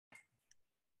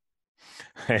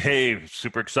Hey,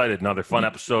 super excited. Another fun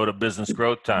episode of Business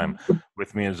Growth Time.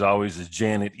 With me, as always, is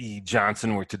Janet E.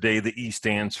 Johnson, where today the E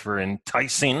stands for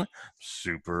enticing.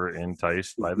 Super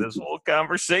enticed by this whole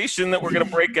conversation that we're going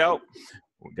to break out.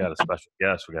 We got a special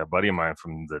guest. We got a buddy of mine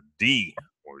from the D,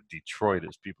 or Detroit,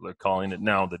 as people are calling it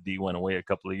now. The D went away a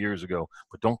couple of years ago,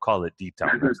 but don't call it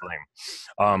D-Town. That's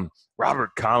lame.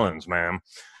 Robert Collins, man.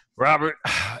 Robert,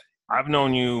 I've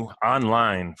known you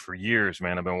online for years,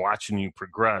 man. I've been watching you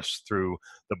progress through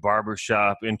the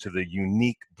barbershop into the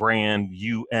Uneek brand,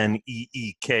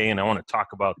 Uneek, and I want to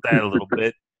talk about that a little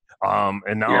bit.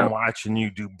 And now I'm watching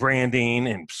you do branding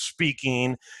and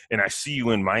speaking, and I see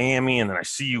you in Miami, and then I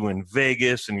see you in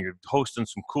Vegas, and you're hosting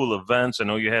some cool events. I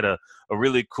know you had a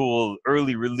really cool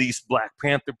early release Black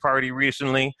Panther party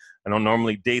recently. I don't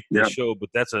normally date this show, but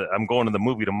I'm going to the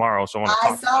movie tomorrow, so I want to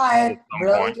talk about that at some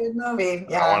point. Really good movie.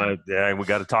 Yeah. We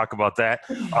got to talk about that.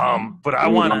 But I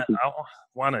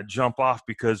want to jump off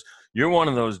because you're one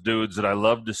of those dudes that I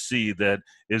love to see that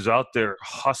is out there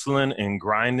hustling and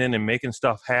grinding and making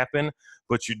stuff happen,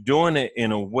 but you're doing it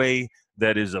in a way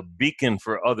that is a beacon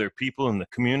for other people in the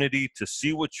community to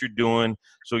see what you're doing.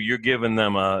 So you're giving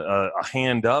them a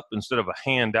hand up instead of a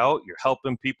hand out. You're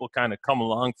helping people kind of come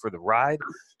along for the ride.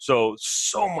 So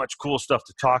much cool stuff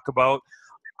to talk about.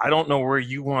 I don't know where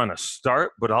you want to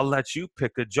start, but I'll let you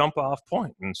pick a jump off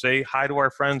point and say hi to our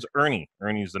friends, Ernie.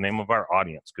 Ernie is the name of our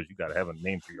audience because you got to have a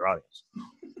name for your audience.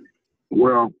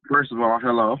 Well, first of all,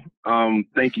 hello.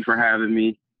 Thank you for having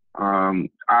me.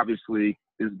 Obviously,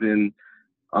 it's been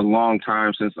a long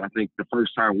time since I think the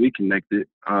first time we connected.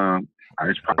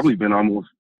 It's probably been almost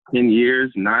 10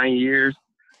 years, 9 years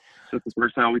since the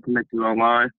first time we connected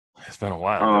online. It's been a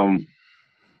while.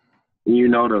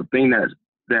 The thing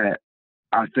that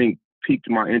I think piqued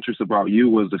my interest about you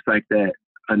was the fact that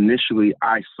initially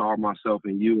I saw myself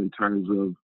in you in terms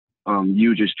of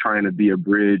you just trying to be a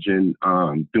bridge and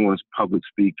doing public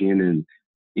speaking and,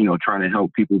 trying to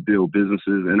help people build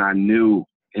businesses. And I knew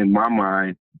in my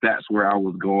mind that's where I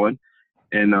was going.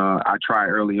 And I tried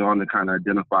early on to kind of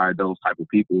identify those type of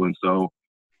people. And so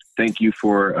thank you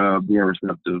for being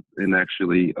receptive and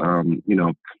actually,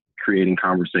 creating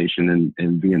conversation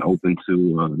and being open to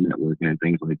networking and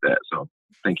things like that. So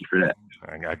thank you for that.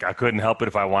 I couldn't help it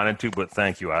if I wanted to, but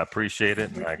thank you. I appreciate it.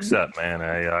 And I accept, man.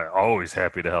 I'm always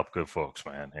happy to help good folks,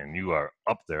 man. And you are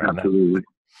up there. Absolutely.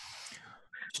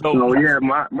 So yeah,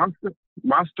 my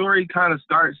story kind of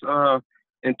starts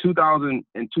in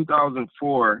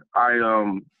 2004.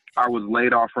 I was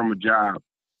laid off from a job,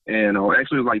 and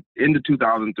actually it was like into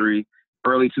 2003,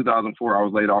 early 2004. I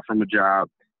was laid off from a job,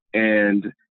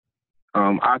 and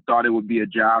I thought it would be a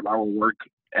job I would work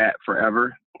at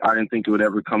forever. I didn't think it would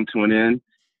ever come to an end.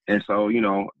 And so,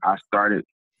 I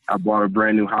bought a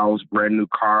brand new house, brand new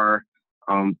car,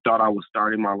 thought I was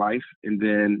starting my life. And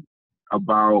then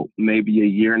about maybe a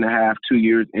year and a half, 2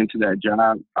 years into that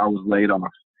job, I was laid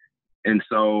off. And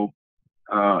so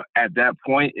at that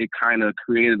point, it kind of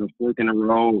created a fork in the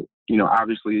road,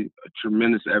 obviously a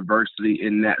tremendous adversity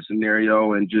in that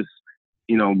scenario. And just,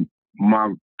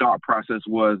 my thought process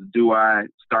was, do I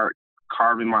start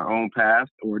carving my own path,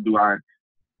 or do I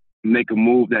make a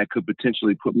move that could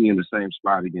potentially put me in the same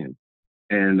spot again?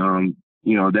 And,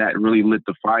 that really lit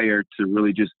the fire to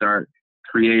really just start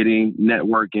creating,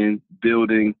 networking,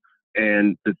 building.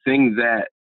 And the thing that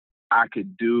I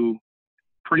could do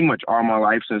pretty much all my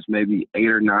life since maybe 8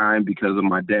 or 9 because of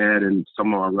my dad and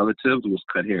some of my relatives was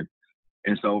cut hair.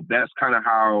 And so that's kind of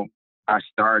how I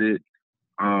started.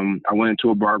 I went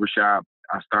into a barbershop.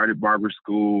 I started barber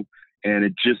school, and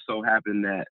it just so happened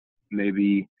that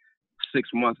maybe 6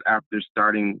 months after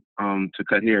starting to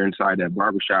cut hair inside that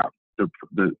barbershop, the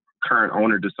current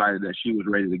owner decided that she was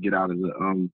ready to get out of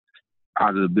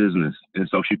the business, and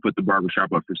so she put the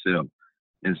barbershop up for sale.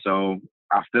 And so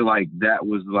I feel like that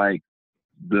was like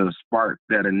the spark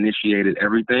that initiated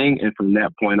everything, and from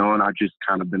that point on, I've just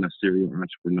kind of been a serial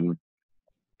entrepreneur.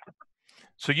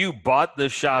 So you bought the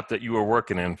shop that you were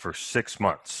working in for 6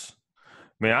 months.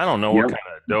 I mean, I don't know what kind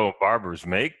of dough barbers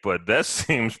make, but that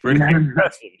seems pretty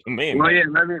impressive to me. Well, yeah,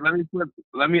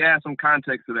 let me add some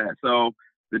context to that. So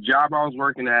the job I was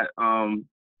working at,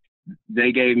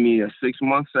 they gave me a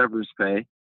 6-month severance pay.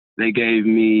 They gave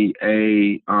me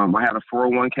I had a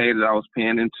 401k that I was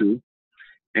paying into.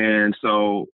 And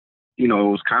so, it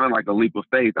was kind of like a leap of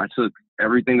faith. I took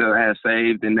everything that I had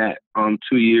saved in that 2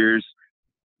 years,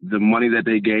 the money that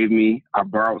they gave me. I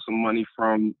borrowed some money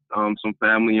from some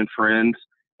family and friends.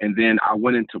 And then I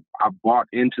bought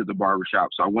into the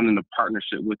barbershop. So I went into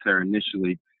partnership with her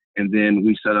initially. And then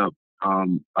we set up a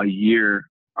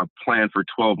plan for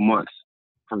 12 months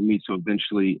for me to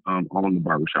eventually own the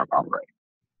barbershop outright.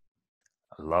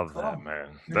 Love that, man.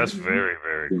 That's very,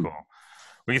 very cool.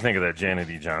 What do you think of that, Janet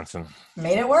E. Johnson?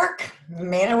 Made it work.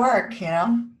 Made it work, you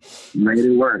know? Made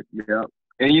it work, yeah.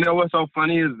 And you know what's so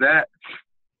funny is that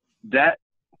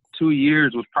 2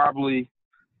 years was probably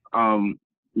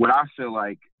what I feel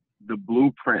like the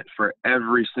blueprint for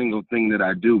every single thing that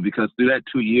I do, because through that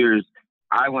 2 years,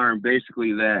 I learned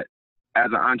basically that as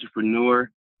an entrepreneur,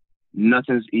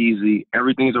 nothing's easy.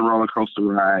 Everything's a roller coaster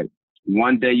ride.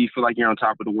 One day you feel like you're on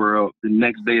top of the world. The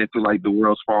next day it feels like the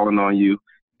world's falling on you.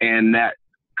 And that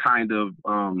kind of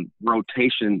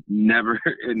rotation never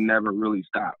really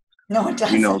stops. No, it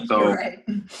doesn't. You know, so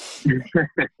You're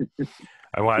right.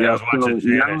 I was watching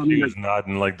Janet. She was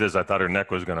nodding like this. I thought her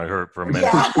neck was going to hurt for a minute.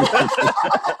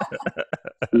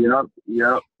 Yeah.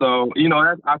 Yep. So, you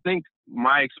know, I think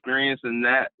my experience in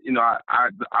that, you know, I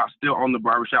still own the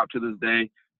barbershop to this day.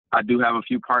 I do have a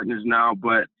few partners now,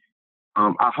 but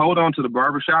I hold on to the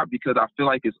barbershop because I feel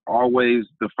like it's always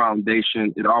the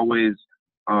foundation. It always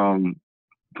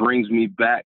brings me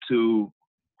back to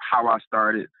how I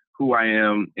started, who I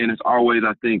am. And it's always,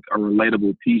 I think, a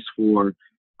relatable piece for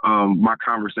my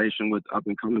conversation with up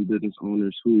and coming business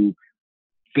owners who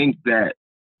think that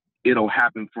it'll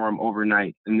happen for them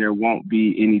overnight and there won't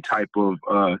be any type of,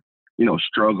 you know,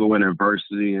 struggle and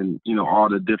adversity and, you know, all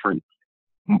the different,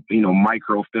 you know,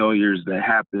 micro failures that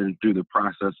happen through the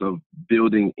process of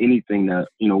building anything that,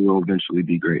 you know, will eventually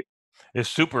be great. It's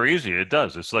super easy. It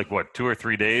does. It's like what, 2 or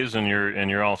 3 days and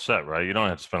you're all set, right? You don't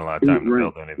have to spend a lot of time to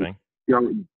build anything.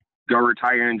 Go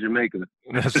retire in Jamaica.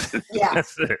 That's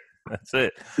it. That's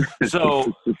it.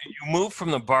 So you move from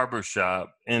the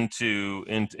barbershop into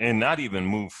and not even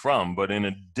move from, but in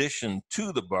addition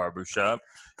to the barbershop,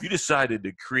 you decided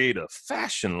to create a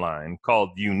fashion line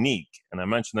called Uneek. And I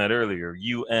mentioned that earlier,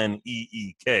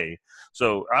 Uneek.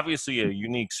 So obviously a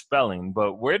unique spelling,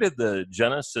 but where did the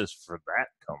genesis for that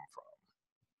come from?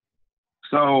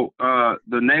 So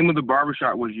the name of the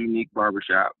barbershop was Uneek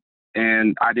Barbershop.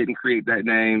 And I didn't create that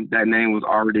name. That name was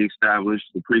already established.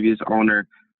 The previous owner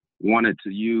wanted to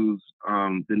use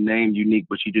the name Uneek,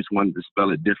 but she just wanted to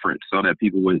spell it different so that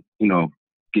people would, you know,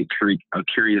 get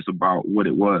curious about what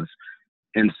it was.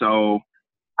 And so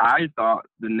I thought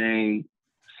the name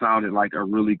sounded like a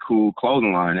really cool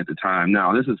clothing line at the time.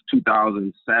 Now, this is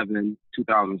 2007,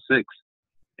 2006,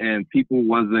 and people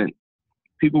wasn't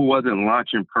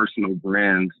launching personal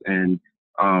brands and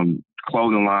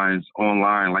clothing lines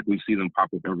online like we see them pop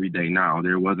up every day now.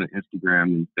 There wasn't Instagram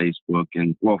and Facebook,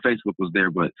 and well, Facebook was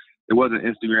there, but it wasn't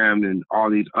Instagram and all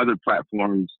these other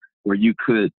platforms where you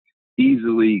could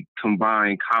easily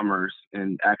combine commerce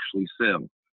and actually sell.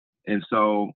 And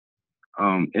so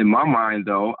in my mind,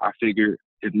 though, I figured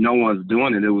if no one's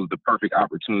doing it, it was the perfect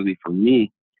opportunity for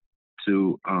me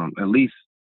to at least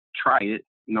try it,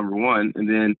 number one. And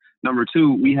then number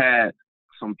two, we had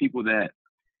some people that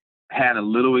had a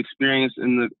little experience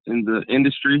in the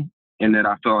industry, and that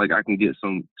I felt like I can get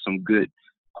some good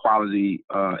quality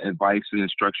advice and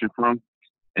instruction from.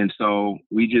 And so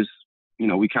we just, you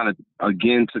know, we kind of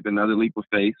again took another leap of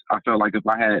faith. I felt like if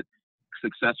I had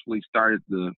successfully started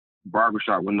the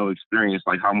barbershop with no experience,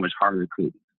 like how much harder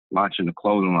could launching a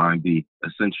clothing line be,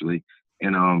 essentially.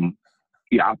 And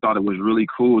yeah, I thought it was really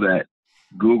cool that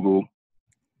Google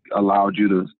allowed you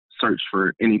to search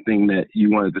for anything that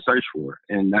you wanted to search for.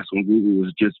 And that's when Google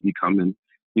was just becoming,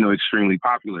 you know, extremely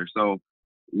popular. So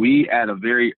we at a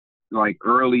very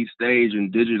early stage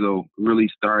in digital really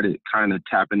started kind of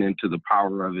tapping into the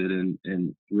power of it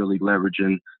and really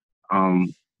leveraging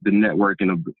the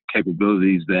networking of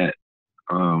capabilities that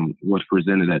was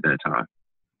presented at that time.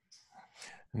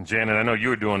 Janet, I know you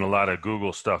were doing a lot of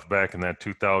Google stuff back in that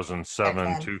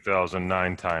 2007,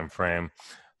 2009 time frame.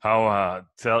 How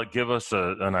give us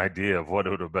an idea of what it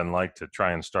would have been like to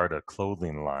try and start a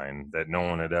clothing line that no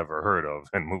one had ever heard of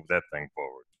and move that thing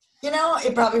forward? You know,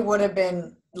 it probably would have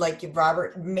been like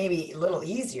Robert, maybe a little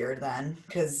easier then,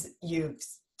 because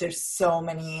there's so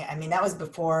many. I mean, that was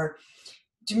before.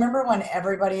 Do you remember when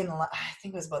everybody I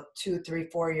think it was about 2, 3,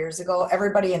 4 years ago,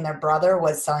 everybody and their brother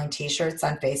was selling T-shirts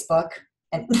on Facebook?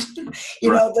 And, you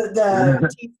know,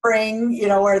 the Teespring, you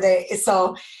know, where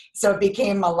so it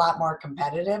became a lot more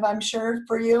competitive, I'm sure,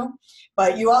 for you.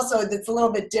 But you also, it's a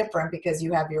little bit different because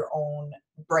you have your own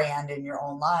brand and your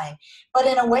own line. But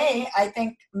in a way, I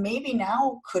think maybe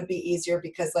now could be easier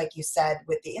because, like you said,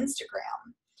 with the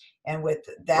Instagram and with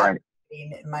that,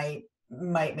 it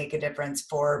might make a difference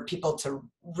for people to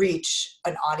reach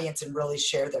an audience and really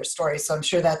share their story. So I'm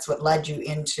sure that's what led you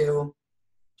into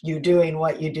you doing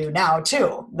what you do now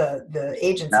too, the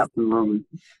agency. Absolutely.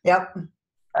 Yep.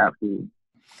 Absolutely.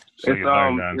 So you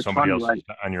learned on It's somebody funny, else's,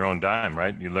 like, on your own dime,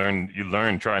 right? You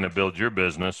learn trying to build your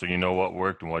business so you know what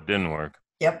worked and what didn't work.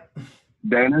 Yep.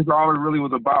 Dan, that's all it really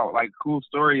was about. Like, cool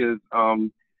story is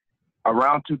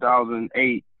around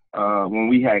 2008, when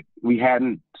we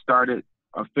hadn't started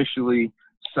officially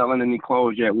selling any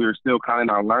clothes yet. We were still kind of in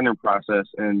our learning process,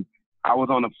 and I was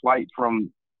on a flight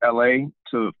from LA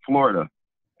to Florida,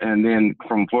 and then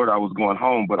from Florida I was going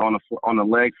home. But on the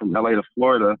leg from LA to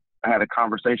Florida, I had a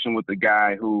conversation with the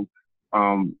guy who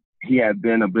he had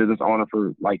been a business owner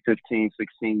for like 15,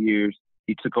 16 years.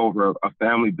 He took over a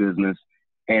family business,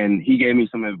 and he gave me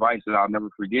some advice that I'll never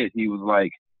forget. He was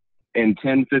like, in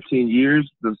 10, 15 years,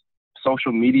 the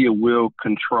social media will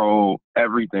control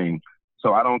everything.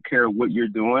 So I don't care what you're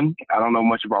doing. I don't know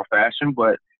much about fashion,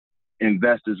 but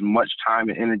invest as much time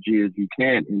and energy as you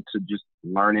can into just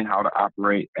learning how to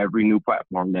operate every new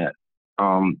platform that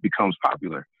becomes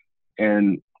popular.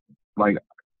 And like,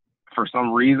 for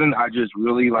some reason, I just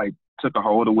really like took a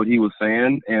hold of what he was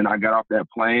saying, and I got off that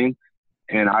plane,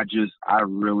 and I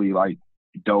really like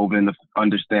dove into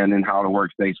understanding how to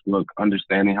work Facebook,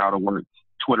 understanding how to work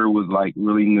Twitter was like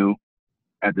really new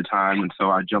at the time. And so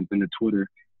I jumped into Twitter,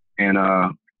 and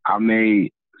I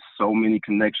made so many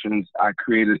connections. I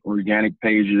created organic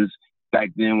pages back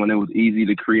then when it was easy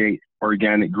to create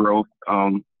organic growth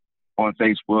on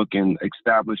Facebook, and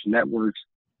established networks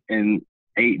in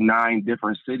 8, 9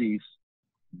 different cities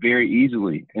very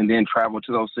easily, and then traveled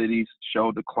to those cities,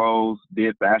 showed the clothes,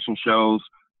 did fashion shows.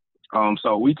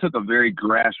 So we took a very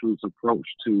grassroots approach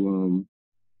to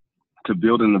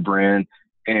building the brand,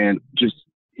 and just,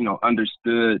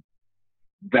 understood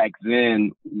back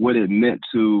then what it meant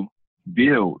to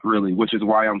build, really, which is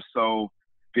why I'm so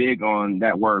big on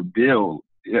that word build.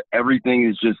 Everything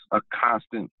is just a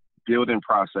constant building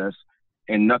process,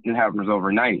 and nothing happens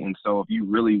overnight. And so if you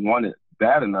really want it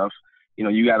bad enough,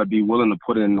 you got to be willing to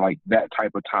put in like that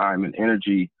type of time and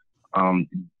energy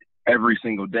every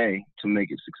single day to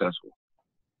make it successful.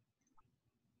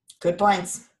 Good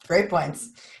points. Great points.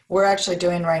 We're actually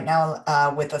doing right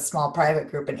now with a small private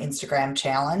group an Instagram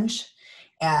challenge.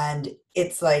 And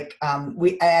it's like,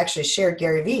 I actually shared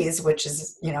Gary V's, which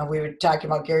is, we were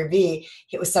talking about Gary V.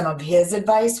 It was some of his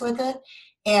advice with it.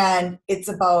 And it's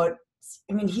about,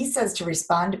 he says to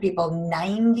respond to people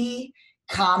 90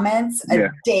 comments a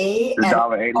day. The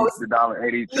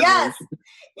 $1.80. Yes.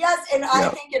 And I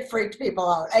think it freaked people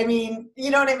out.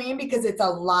 You know what I mean? Because it's a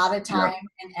lot of time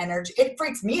and energy. It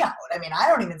freaks me out. I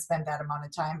don't even spend that amount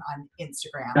of time on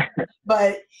Instagram.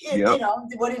 But,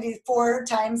 what it is, 4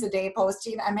 times a day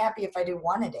posting, I'm happy if I do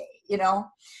 1 a day,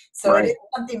 So it is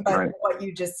something, but what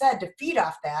you just said, to feed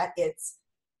off that, it's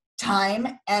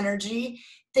time, energy.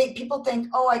 People think,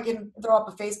 I can throw up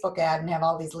a Facebook ad and have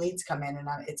all these leads come in and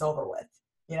it's over with,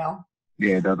 Yeah,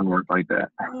 it doesn't work like that.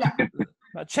 No.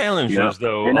 The challenge is,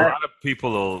 though, a lot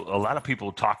of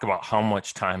people talk about how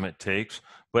much time it takes,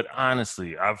 but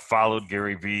honestly, I've followed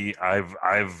Gary V.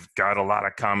 I've got a lot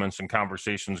of comments and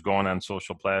conversations going on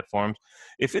social platforms.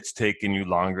 If it's taking you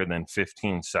longer than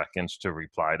 15 seconds to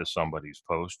reply to somebody's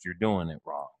post, you're doing it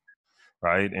wrong,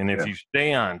 right? And if you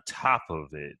stay on top of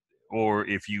it, or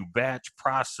if you batch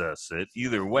process it,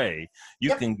 either way,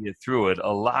 you can get through it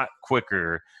a lot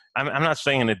quicker. I'm not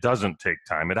saying it doesn't take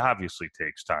time. It obviously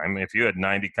takes time. If you had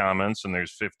 90 comments and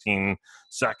there's 15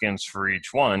 seconds for each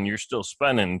one, you're still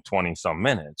spending 20 some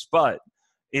minutes. But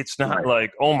it's not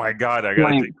like, oh my God, I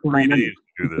got to take 3 days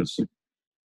to do this.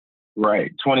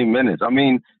 Right, 20 minutes.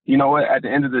 You know what? At the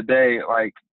end of the day,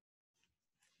 like,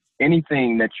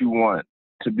 anything that you want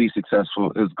to be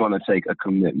successful is going to take a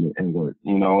commitment and work,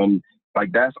 and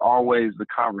like, that's always the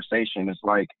conversation. It's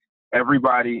like,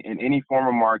 everybody in any form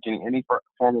of marketing, any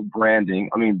form of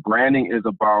branding. Branding is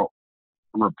about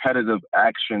repetitive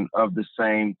action of the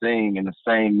same thing and the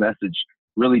same message,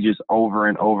 really just over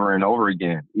and over and over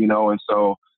again, And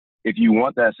so if you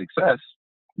want that success,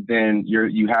 then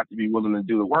you have to be willing to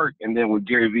do the work. And then with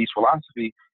Gary V's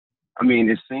philosophy,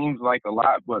 it seems like a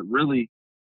lot, but really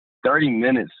 30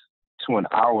 minutes to an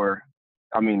hour,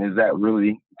 is that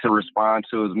really to respond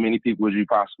to as many people as you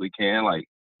possibly can? Like,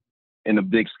 in the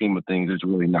big scheme of things, it's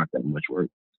really not that much work.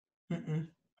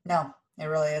 No, it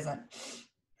really isn't.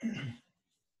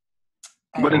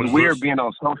 But it's weird being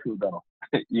on social, though,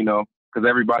 because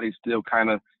everybody's still kind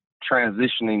of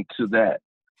transitioning to that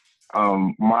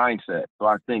mindset. So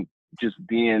I think just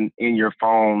being in your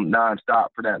phone nonstop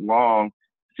for that long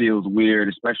feels weird,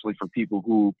 especially for people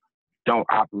who don't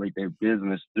operate their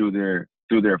business through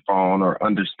their phone or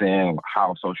understand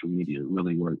how social media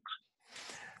really works.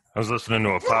 I was listening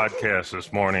to a podcast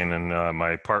this morning, and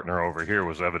my partner over here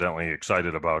was evidently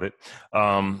excited about it.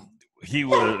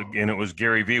 and it was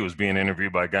Gary V was being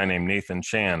interviewed by a guy named Nathan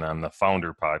Chan on the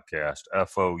FOUNDR podcast,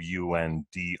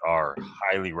 FOUNDR.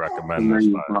 Highly recommend this.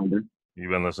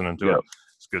 You've been listening to it?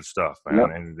 It's good stuff,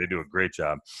 man. And they do a great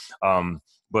job.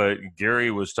 But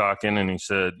Gary was talking and he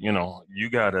said, you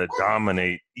got to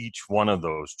dominate each one of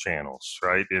those channels,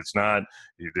 right? It's not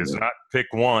pick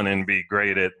one and be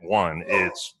great at one.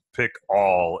 It's pick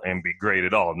all and be great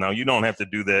at all. Now, you don't have to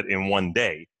do that in one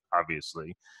day,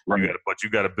 obviously. Right. But you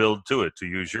got to build to it, to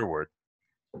use your word.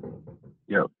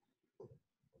 Yep.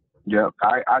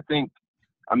 I think,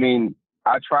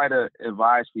 I try to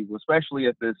advise people, especially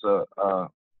if it's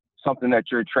something that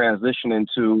you're transitioning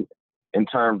to in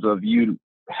terms of you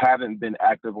haven't been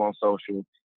active on social,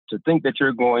 to think that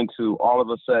you're going to all of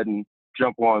a sudden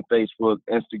jump on Facebook,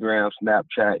 Instagram,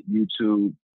 Snapchat,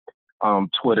 YouTube,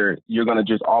 Twitter. You're going to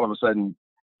just all of a sudden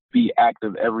be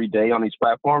active every day on these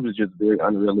platforms is just very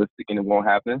unrealistic, and it won't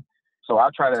happen. So I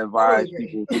try to advise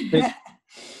people to pick,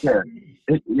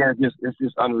 it's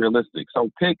just unrealistic. So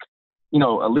pick,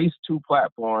 at least 2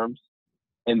 platforms,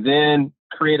 and then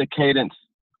create a cadence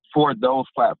for those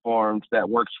platforms that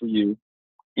works for you,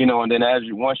 and then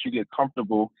once you get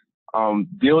comfortable,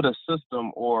 build a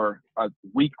system or a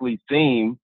weekly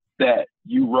theme that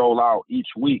you roll out each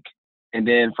week. And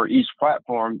then for each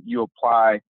platform, you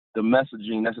apply the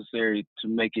messaging necessary to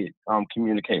make it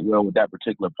communicate well with that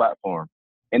particular platform.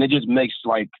 And it just makes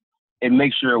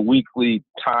your weekly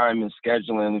time and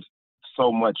scheduling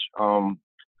so much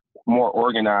more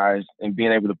organized, and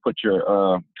being able to put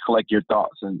collect your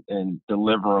thoughts and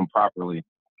deliver them properly.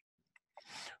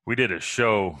 We did a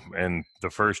show in the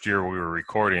first year we were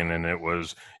recording, and it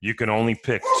was, you can only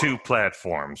pick 2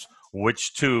 platforms.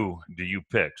 Which 2 do you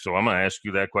pick? So I'm going to ask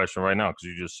you that question right now, because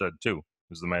you just said 2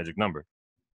 is the magic number.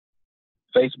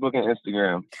 Facebook and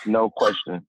Instagram, no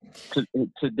question.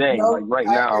 Today, right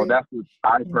now, that's what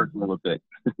I personally would pick.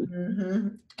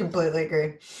 Completely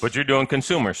agree. But you're doing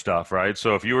consumer stuff, right?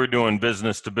 So if you were doing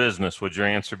business to business, would your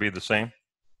answer be the same?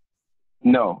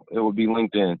 No, it would be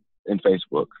LinkedIn and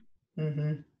Facebook.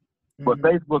 But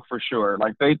Facebook for sure.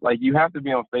 Like you have to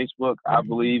be on Facebook, I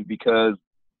believe, because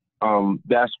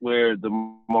that's where the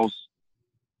most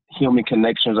human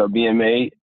connections are being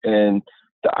made, and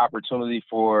the opportunity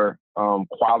for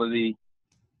quality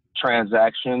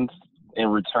transactions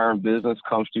and return business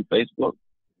comes through Facebook.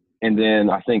 And then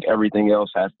I think everything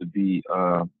else has to be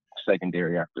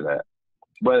secondary after that.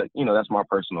 But, that's my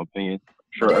personal opinion.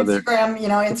 Sure.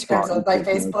 Instagram's owned by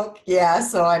Facebook. Yeah.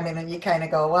 So, you kind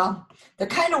of go, well, they're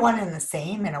kind of one and the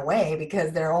same in a way,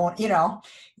 because they're own,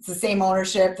 it's the same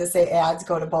ownership, the same ads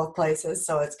go to both places.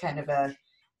 So it's kind of a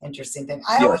interesting thing.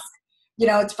 I always,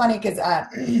 it's funny because I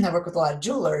work with a lot of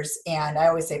jewelers, and I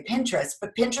always say Pinterest,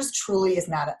 but Pinterest truly is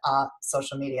not a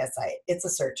social media site. It's a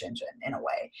search engine in a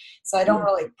way. So I don't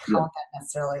really count that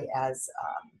necessarily as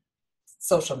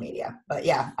social media. But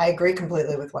yeah, I agree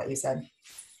completely with what you said.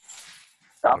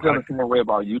 I feel the same way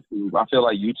about YouTube. I feel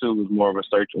like YouTube is more of a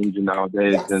search engine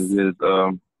nowadays than it is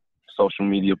social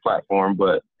media platform,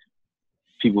 but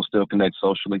people still connect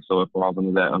socially, so it falls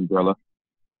under that umbrella.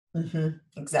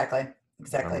 Exactly.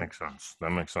 That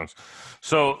makes sense.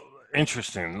 So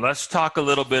interesting. Let's talk a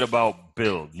little bit about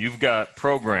Build. You've got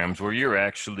programs where you're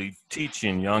actually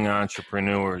teaching young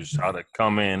entrepreneurs how to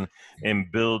come in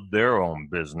and build their own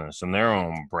business and their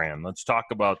own brand. Let's talk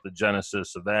about the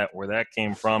genesis of that, where that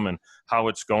came from, and how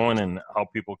it's going, and how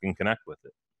people can connect with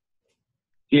it.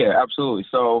 Yeah, absolutely.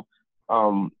 So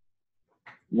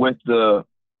with the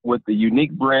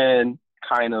Uneek brand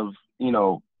kind of,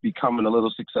 becoming a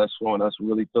little successful and us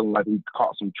really feeling like we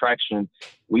caught some traction,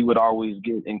 we would always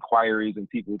get inquiries and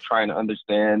people trying to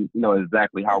understand,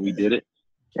 exactly how we did it.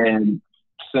 And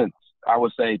since I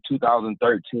would say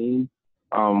 2013,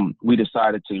 we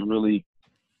decided to really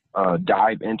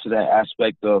dive into that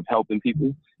aspect of helping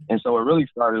people. And so it really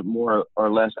started more or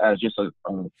less as just a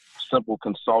simple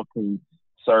consulting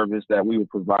service that we would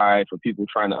provide for people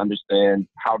trying to understand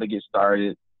how to get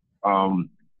started,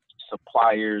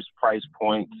 suppliers, price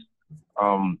points,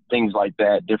 things like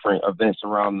that, different events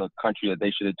around the country that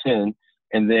they should attend.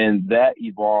 And then that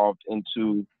evolved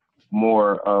into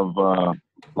more of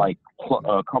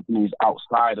companies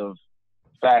outside of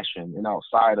fashion and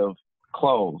outside of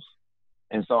clothes.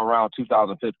 And so around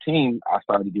 2015, I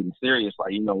started getting serious.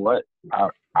 Like, you know what?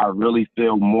 I really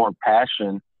feel more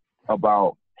passion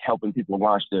about helping people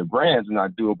launch their brands than I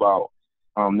do about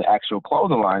the actual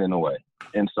clothing line in a way.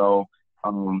 And so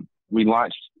we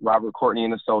launched Robert Courtney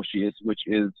and Associates, which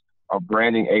is a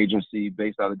branding agency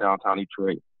based out of downtown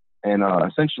Detroit. And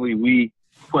essentially, we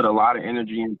put a lot of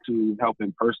energy into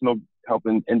helping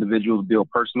individuals build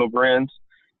personal brands.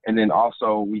 And then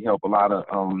also we help a lot of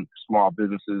small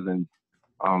businesses and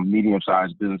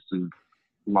medium-sized businesses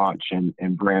launch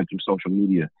and brand through social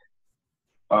media.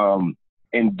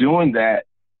 In doing that,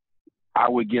 I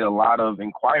would get a lot of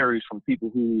inquiries from people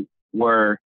who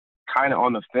were kind of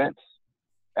on the fence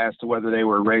as to whether they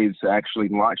were ready to actually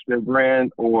launch their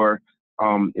brand, or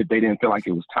if they didn't feel like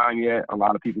it was time yet. A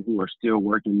lot of people who are still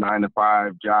working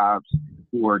 9-to-5 jobs,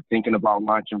 who are thinking about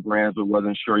launching brands but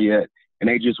wasn't sure yet, and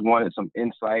they just wanted some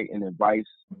insight and advice.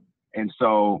 And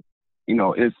so, you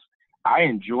know, I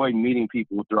enjoy meeting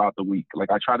people throughout the week.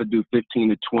 Like, I try to do 15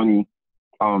 to 20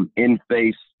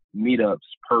 in-face meetups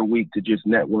per week to just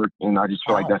network, and I just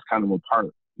feel like that's kind of a part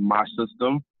of my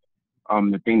system,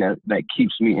 the thing that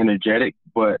keeps me energetic.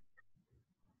 But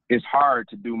it's hard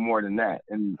to do more than that.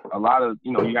 And a lot of,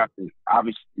 you know, you have to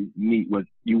obviously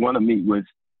want to meet with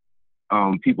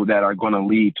people that are going to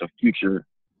lead to future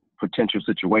potential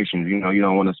situations. You know, you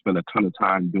don't want to spend a ton of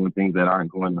time doing things that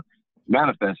aren't going to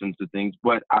manifest into things,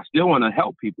 but I still want to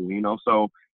help people, you know. So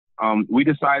we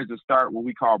decided to start what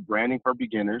we call branding for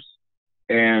beginners.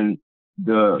 And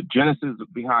the genesis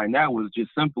behind that was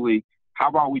just simply, how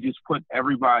about we just put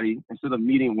everybody, instead of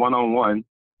meeting one-on-one,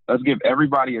 let's give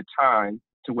everybody a time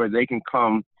to where they can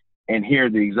come and hear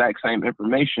the exact same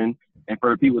information. And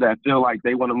for the people that feel like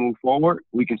they want to move forward,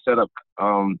 we can set up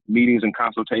meetings and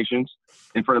consultations.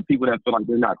 And for the people that feel like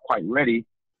they're not quite ready,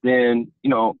 then, you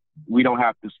know, we don't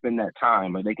have to spend that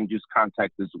time, or they can just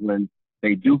contact us when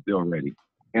they do feel ready.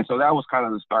 And so that was kind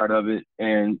of the start of it.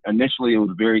 And initially it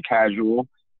was very casual,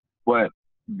 but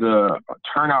the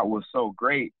turnout was so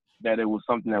great that it was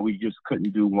something that we just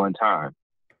couldn't do one time.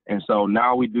 And so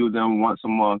now we do them once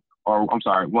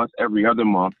every other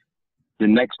month. The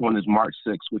next one is March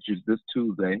 6th, which is this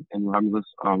Tuesday in Romulus,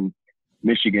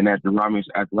 Michigan, at the Romulus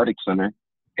Athletic Center.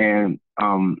 And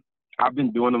I've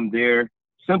been doing them there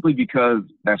simply because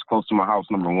that's close to my house,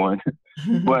 number one.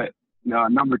 But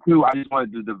number two, I just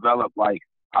wanted to develop,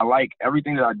 I like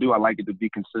everything that I do. I like it to be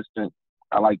consistent.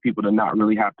 I like people to not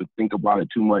really have to think about it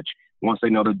too much. Once they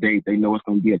know the date, they know it's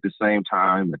going to be at the same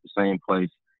time, at the same place.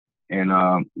 And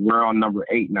we're on number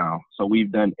 8 now. So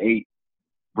we've done 8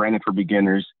 branding for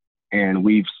beginners, and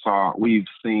we've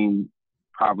seen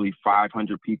probably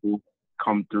 500 people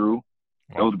come through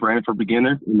those branding for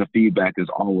beginners, and the feedback is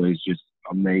always just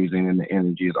amazing, and the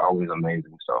energy is always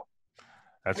amazing. So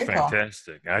that's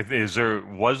fantastic.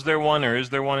 Was there one, or is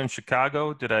there one in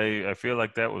Chicago? I feel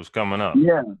like that was coming up.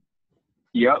 Yeah.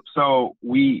 Yep. So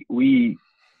we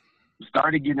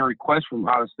started getting requests from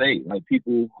out of state, like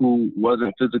people who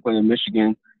wasn't physically in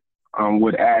Michigan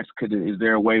would ask, is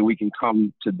there a way we can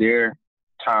come to their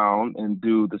town and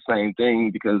do the same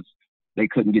thing, because they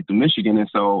couldn't get to Michigan. And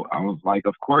so I was like,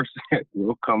 of course,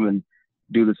 we'll come and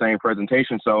do the same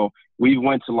presentation. So we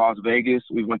went to Las Vegas,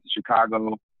 we went to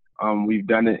Chicago, we've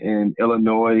done it in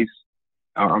Illinois.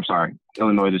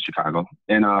 Illinois to Chicago.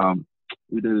 And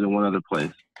we did it in one other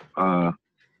place.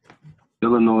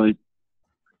 Illinois,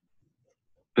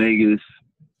 Vegas,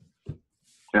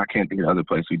 and I can't think of the other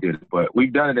place we did it, but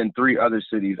we've done it in 3 other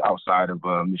cities outside of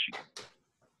Michigan.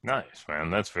 Nice, man.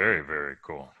 That's very, very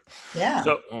cool. Yeah.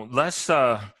 So let's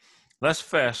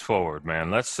fast forward,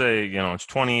 man. Let's say, it's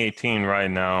 2018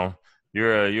 right now.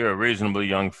 You're a reasonably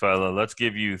young fella. Let's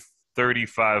give you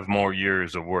 35 more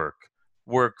years of work,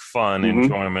 fun,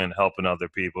 enjoyment, helping other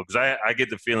people. Because I get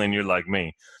the feeling you're like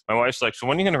me. My wife's like, so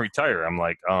when are you going to retire? I'm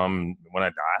like, when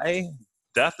I die.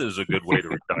 Death is a good way to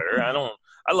retire.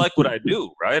 I like what I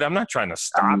do, right? I'm not trying to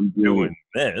stop doing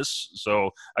this.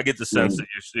 So I get the sense that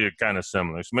you're kind of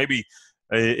similar. So maybe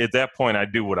at that point, I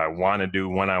do what I want to do,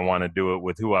 when I want to do it,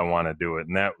 with who I want to do it.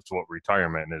 And that's what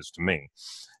retirement is to me.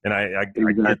 And I get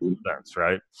the sense,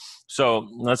 right? So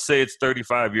let's say it's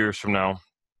 35 years from now,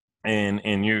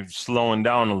 and you're slowing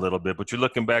down a little bit, but you're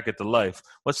looking back at the life.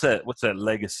 What's that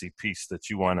legacy piece that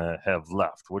you want to have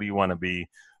left? What do you want to be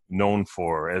known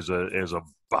for as a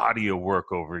body of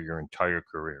work over your entire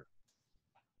career?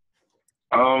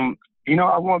 I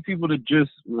want people to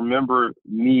just remember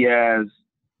me as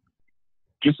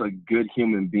just a good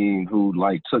human being who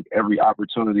took every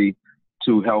opportunity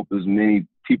to help as many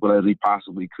people as he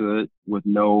possibly could with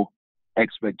no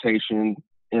expectation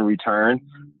in return.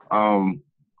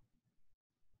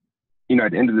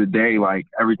 At the end of the day,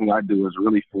 everything I do is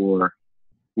really for,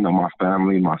 my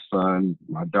family, my son,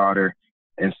 my daughter.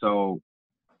 And so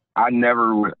I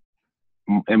never,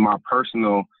 in my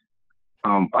personal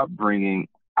upbringing,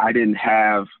 I didn't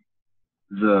have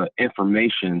the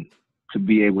information to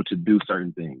be able to do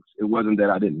certain things. It wasn't that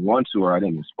I didn't want to, or I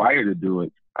didn't aspire to do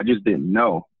it. I just didn't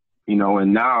know,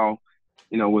 and now,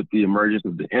 with the emergence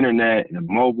of the internet and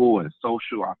mobile and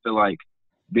social, I feel like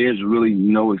there's really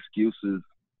no excuses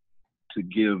to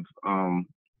give,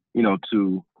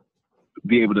 to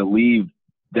be able to leave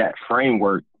that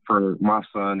framework for my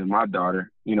son and my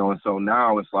daughter, and so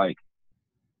now it's like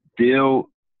build,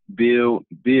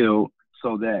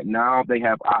 so that now they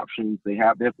have options, they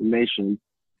have the information,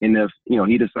 and if,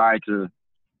 he decides to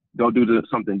go do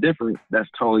something different, that's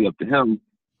totally up to him,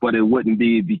 but it wouldn't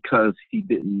be because he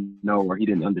didn't know or he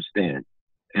didn't understand.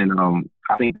 And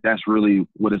I think that's really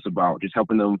what it's about, just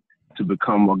helping them to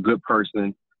become a good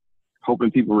person,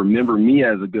 hoping people remember me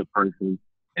as a good person,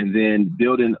 and then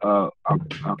building a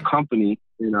company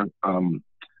and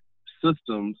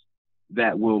systems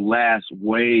that will last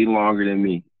way longer than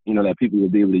me, that people will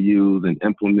be able to use and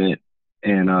implement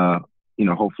and,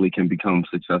 hopefully can become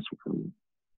successful for me.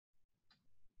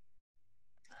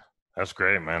 That's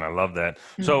great, man. I love that.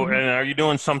 So, and are you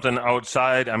doing something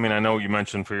outside? I mean, I know you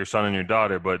mentioned for your son and your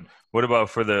daughter, but what about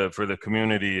for the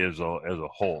community as a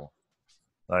whole?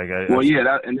 Like,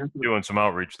 doing some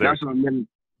outreach there. That's what I meant.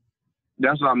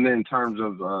 That's what I meant in terms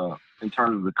of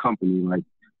the company. Like,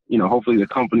 hopefully the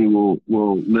company will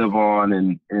live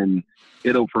on and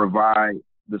it'll provide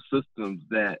the systems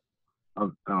that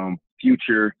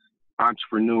future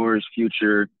entrepreneurs,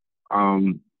 future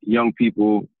young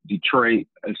people, Detroit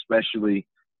especially,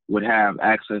 would have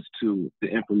access to the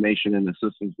information and the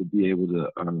systems to be able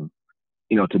to,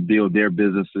 to build their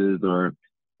businesses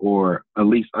or at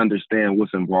least understand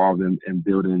what's involved in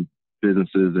building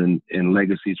businesses and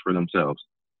legacies for themselves.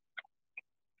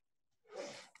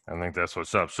 I think that's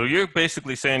what's up. So you're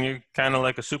basically saying you're kind of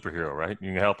like a superhero, right?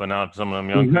 You're helping out some of them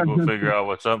young people figure out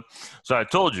what's up. So I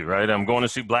told you, right? I'm going to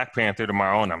see Black Panther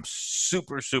tomorrow, and I'm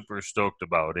super, super stoked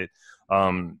about it.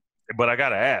 But I got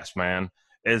to ask, man,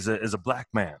 as a black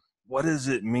man, what does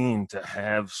it mean to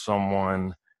have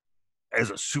someone as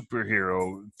a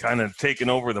superhero kind of taking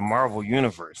over the Marvel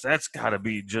universe? That's got to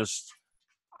be just,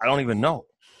 I don't even know.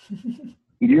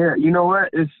 Yeah, you know what?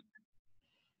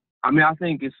 I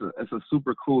think it's a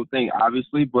super cool thing,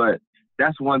 obviously, but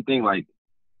that's one thing. Like,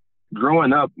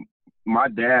 growing up, my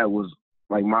dad was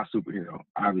like my superhero,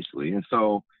 obviously, and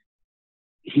so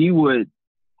he would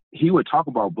talk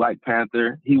about Black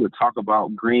Panther. He would talk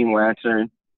about Green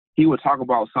Lantern. He would talk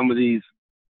about some of these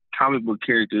comic book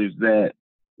characters that,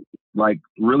 like,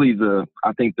 really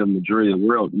I think the majority of the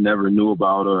world never knew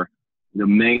about, or the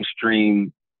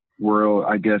mainstream world,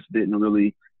 I guess, didn't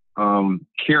really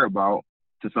care about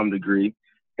to some degree.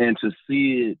 And to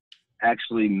see it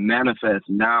actually manifest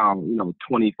now,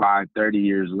 25, 30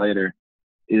 years later,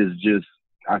 is just,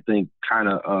 I think, kind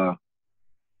of,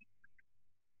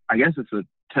 I guess it's a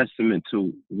testament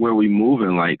to where we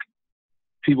moving. Like,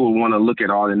 people want to look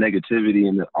at all the negativity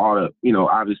and all the,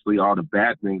 obviously all the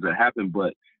bad things that happen,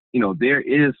 but, there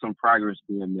is some progress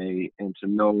being made. And to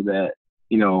know that,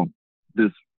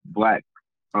 this Black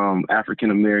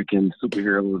African-American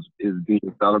superhero is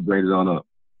being celebrated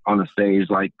on a stage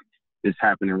like it's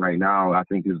happening right now, I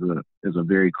think is a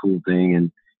very cool thing.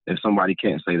 And if somebody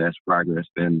can't say that's progress,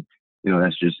 then,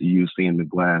 that's just you seeing the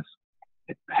glass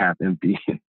half empty.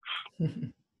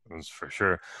 That's for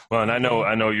sure. Well, and I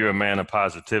know you're a man of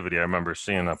positivity. I remember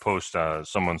seeing a post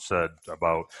someone said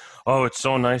about, oh, it's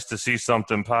so nice to see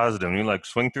something positive. And you're like,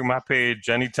 swing through my page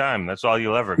anytime. That's all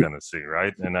you're ever going to see,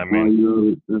 right? And I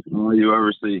mean, that's all you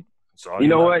ever see. You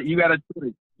know what? You got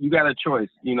a choice.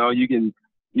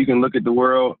 You can look at the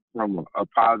world from a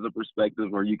positive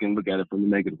perspective, or you can look at it from a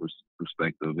negative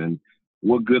perspective. And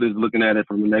what good is looking at it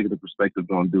from a negative perspective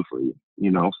going to do for you?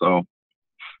 So.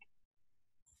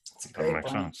 That makes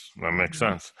sense. That makes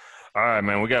sense. All right,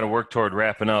 man, we got to work toward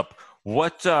wrapping up.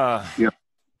 What, I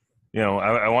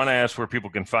want to ask where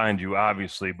people can find you,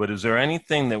 obviously, but is there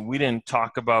anything that we didn't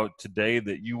talk about today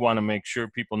that you want to make sure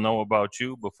people know about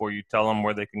you before you tell them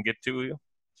where they can get to you?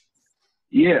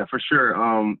 Yeah, for sure.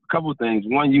 A couple of things.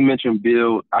 One, you mentioned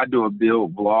Build. I do a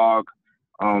Build blog.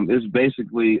 It's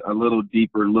basically a little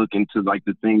deeper look into like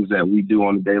the things that we do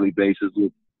on a daily basis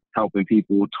with helping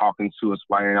people, talking to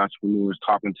aspiring entrepreneurs,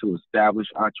 talking to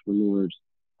established entrepreneurs,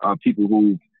 people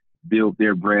who built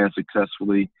their brand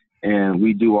successfully. And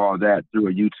we do all that through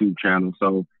a YouTube channel.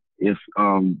 So if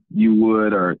you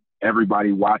would, or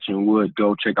everybody watching would,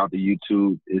 go check out the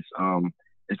YouTube.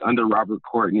 It's under Robert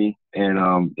Courtney,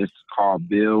 and it's called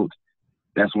Build.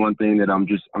 That's one thing that I'm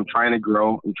trying to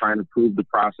grow. I'm trying to prove the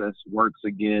process works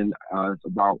again. It's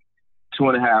about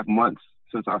 2.5 months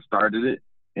since I started it,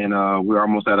 and we're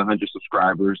almost at 100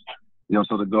 subscribers.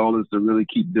 So the goal is to really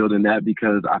keep building that,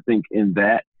 because I think in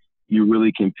that you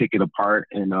really can pick it apart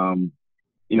and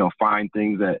find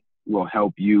things that will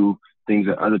help you, things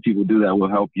that other people do that will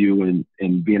help you,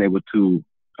 and being able to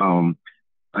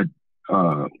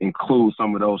include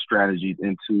some of those strategies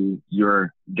into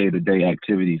your day-to-day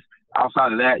activities.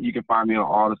 Outside of that, you can find me on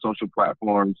all the social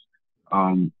platforms.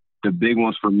 The big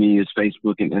ones for me is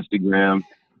Facebook and Instagram.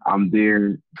 I'm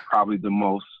there probably the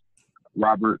most.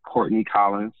 Robert Courtney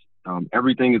Collins.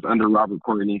 Everything is under Robert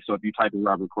Courtney. So if you type in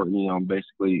Robert Courtney on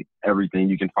basically everything,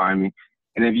 you can find me.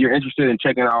 And if you're interested in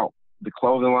checking out the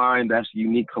clothing line, that's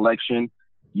Uneek Collection,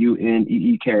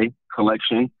 Uneek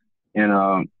Collection.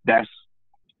 And that's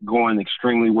going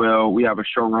extremely well. We have a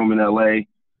showroom in LA.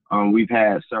 We've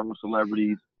had several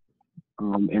celebrities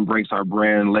embrace our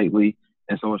brand lately.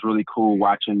 And so it's really cool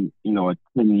watching, a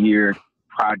 10-year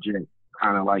project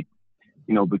kind of like,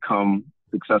 become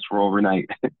successful overnight.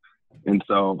 And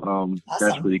so awesome.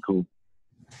 That's really cool.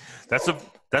 That's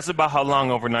about how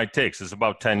long overnight takes. It's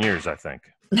about 10 years, I think.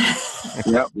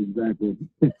 Yep, exactly.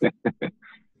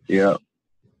 Yep.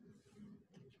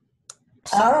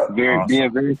 Awesome.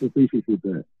 Being very facetious with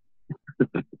that.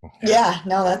 Yeah,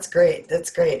 no, that's great. That's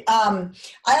great. I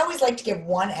always like to give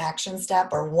one action step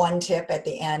or one tip at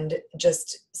the end,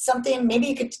 just something, maybe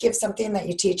you could give something that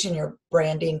you teach in your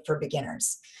branding for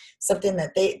beginners, something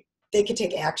that they could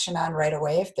take action on right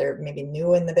away if they're maybe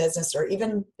new in the business, or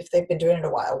even if they've been doing it a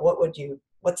while.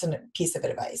 What's a piece of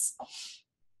advice?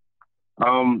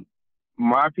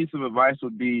 My piece of advice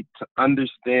would be to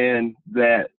understand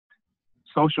that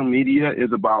social media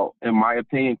is about, in my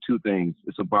opinion, two things.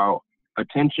 It's about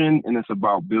attention and it's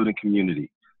about building community.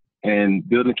 And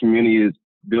building community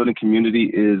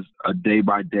is a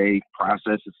day-by-day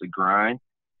process. It's a grind,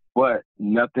 but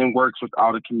nothing works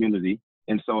without a community.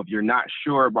 And so if you're not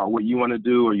sure about what you want to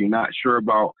do, or you're not sure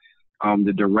about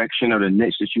the direction or the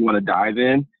niche that you want to dive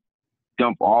in,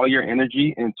 dump all your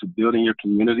energy into building your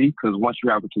community, because once you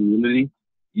have a community,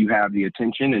 you have the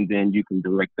attention, and then you can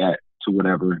direct that to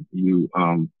whatever you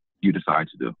decide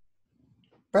to do.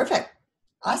 Perfect.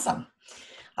 Awesome.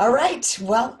 All right.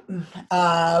 Well,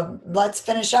 let's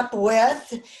finish up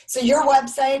with, so your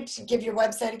website, give your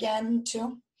website again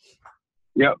too.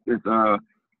 Yep. It's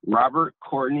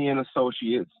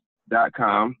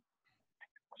RobertCourtneyandAssociates.com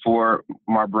for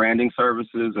my branding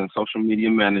services and social media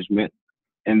management.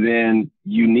 And then Wear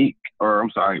Uneek,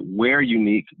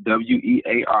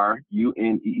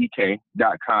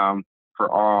 WearUneek.com for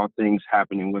all things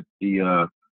happening with the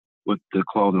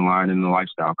clothing line and the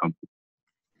lifestyle company.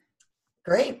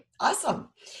 Great. Awesome.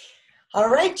 All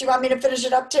right. Do you want me to finish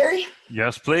it up, Terry?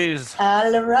 Yes, please.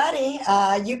 All righty.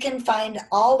 You can find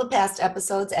all the past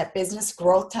episodes at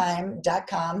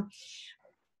businessgrowthtime.com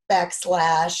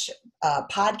 /podcast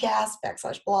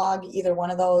 /blog, either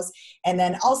one of those. And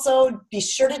then also be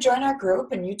sure to join our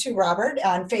group, and you too, Robert,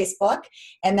 on Facebook.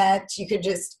 And that you could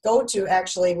just go to,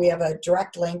 actually, we have a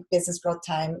direct link,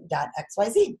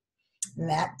 businessgrowthtime.xyz. And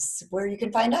that's where you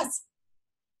can find us.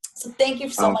 So thank you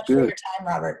so much for your time,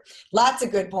 Robert. Lots of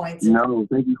good points. No,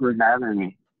 thank you for having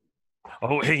me.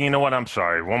 Oh, hey, you know what? I'm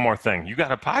sorry. One more thing. You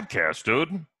got a podcast,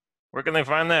 dude. Where can they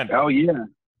find that? Oh, yeah.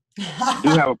 I do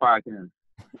have a podcast.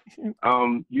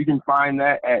 You can find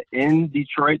that at In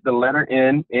Detroit, the letter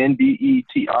N,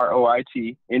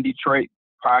 NDETROIT, In Detroit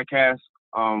Podcast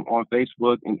on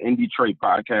Facebook, and In Detroit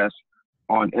Podcast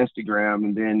on Instagram.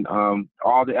 And then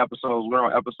all the episodes, we're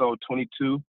on episode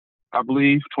 22, I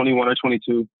believe, 21 or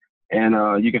 22. And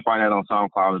you can find that on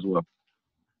SoundCloud as well.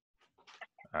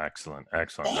 Excellent.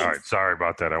 Excellent. All right. Sorry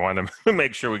about that. I wanted to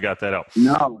make sure we got that out.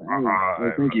 No,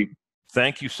 thank you.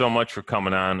 Thank you so much for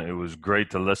coming on. It was great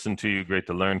to listen to you, great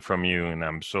to learn from you, and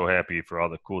I'm so happy for all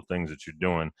the cool things that you're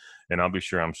doing. And I'll be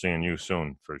sure I'm seeing you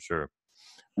soon, for sure.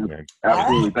 Absolutely.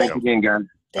 Right. Thanks again, guys.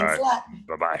 Thanks a lot.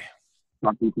 Bye-bye.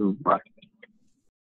 Talk to you soon. Bye.